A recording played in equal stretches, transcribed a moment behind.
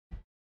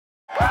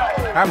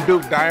I'm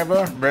Duke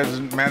Diver,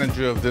 resident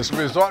manager of this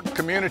resort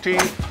community.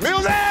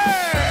 Music!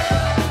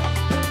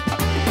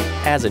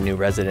 As a new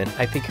resident,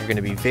 I think you're going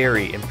to be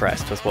very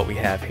impressed with what we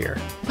have here.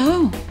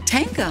 Oh,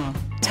 tango,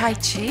 tai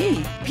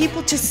chi.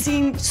 People just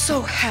seem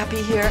so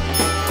happy here.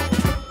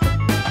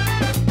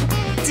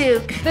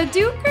 Duke. The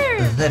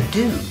Duker. The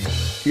Duke.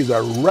 He's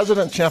a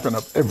resident champion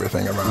of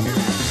everything around here.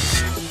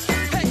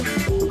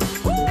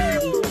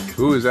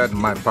 Who is that in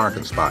my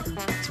parking spot?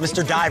 It's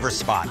Mr. Diver's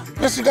spot.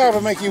 Mr.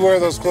 Diver make you wear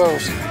those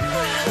clothes.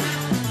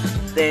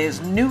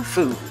 There's new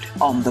food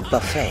on the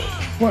buffet.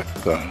 What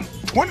the?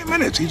 20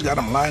 minutes, he's got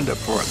them lined up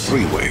for a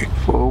three-way.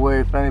 Four-way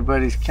if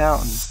anybody's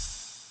counting.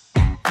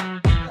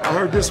 I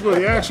heard this is where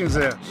the action's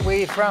at. Where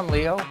you from,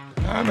 Leo?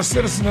 I'm a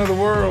citizen of the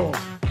world.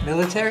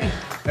 Military?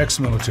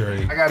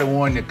 Ex-military. I gotta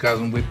warn you,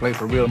 cousin, we play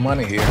for real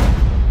money here.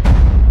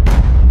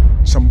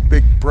 Some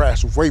big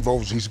brass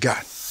wavos he's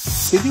got.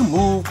 Did you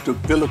move to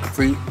Villa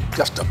Capri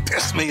just to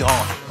piss me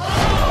off?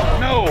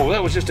 No,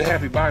 that was just a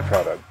happy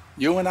byproduct.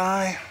 You and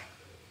I,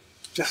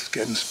 just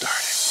getting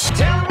started.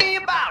 Tell me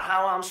about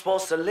how I'm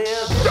supposed to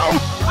live.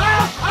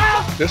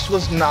 This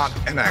was not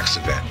an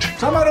accident.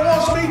 Somebody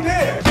wants me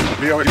dead.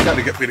 You already got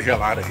to get me the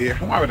hell out of here.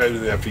 Why would I do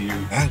that for you?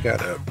 I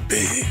got a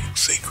big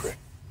secret.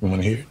 You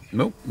want to hear it?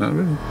 Nope, not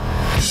really.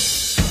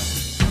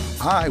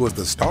 I was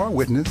the star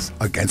witness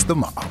against the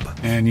mob.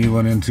 And you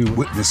went into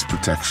witness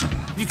protection.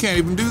 You can't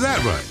even do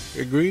that right.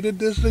 Agree to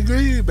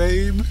disagree,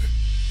 babe.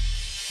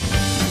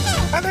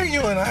 I think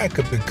you and I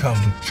could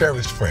become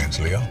cherished friends,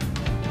 Leo.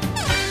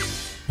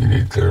 You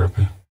need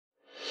therapy.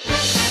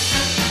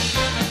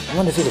 I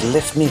wonder if he would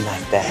lift me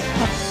like that.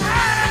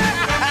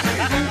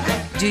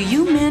 Do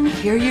you men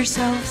hear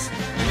yourselves?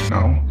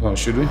 No. Oh,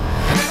 should we?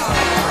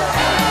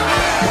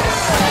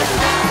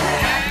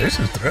 This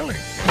is thrilling.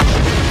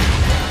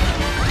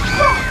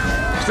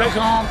 Stay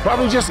calm.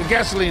 Probably just a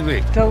gasoline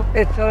leak. So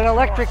it's an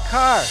electric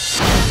car.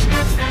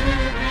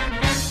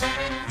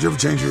 Did you ever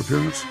change your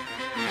appearance?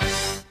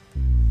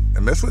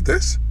 And mess with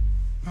this?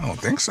 I don't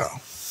think so.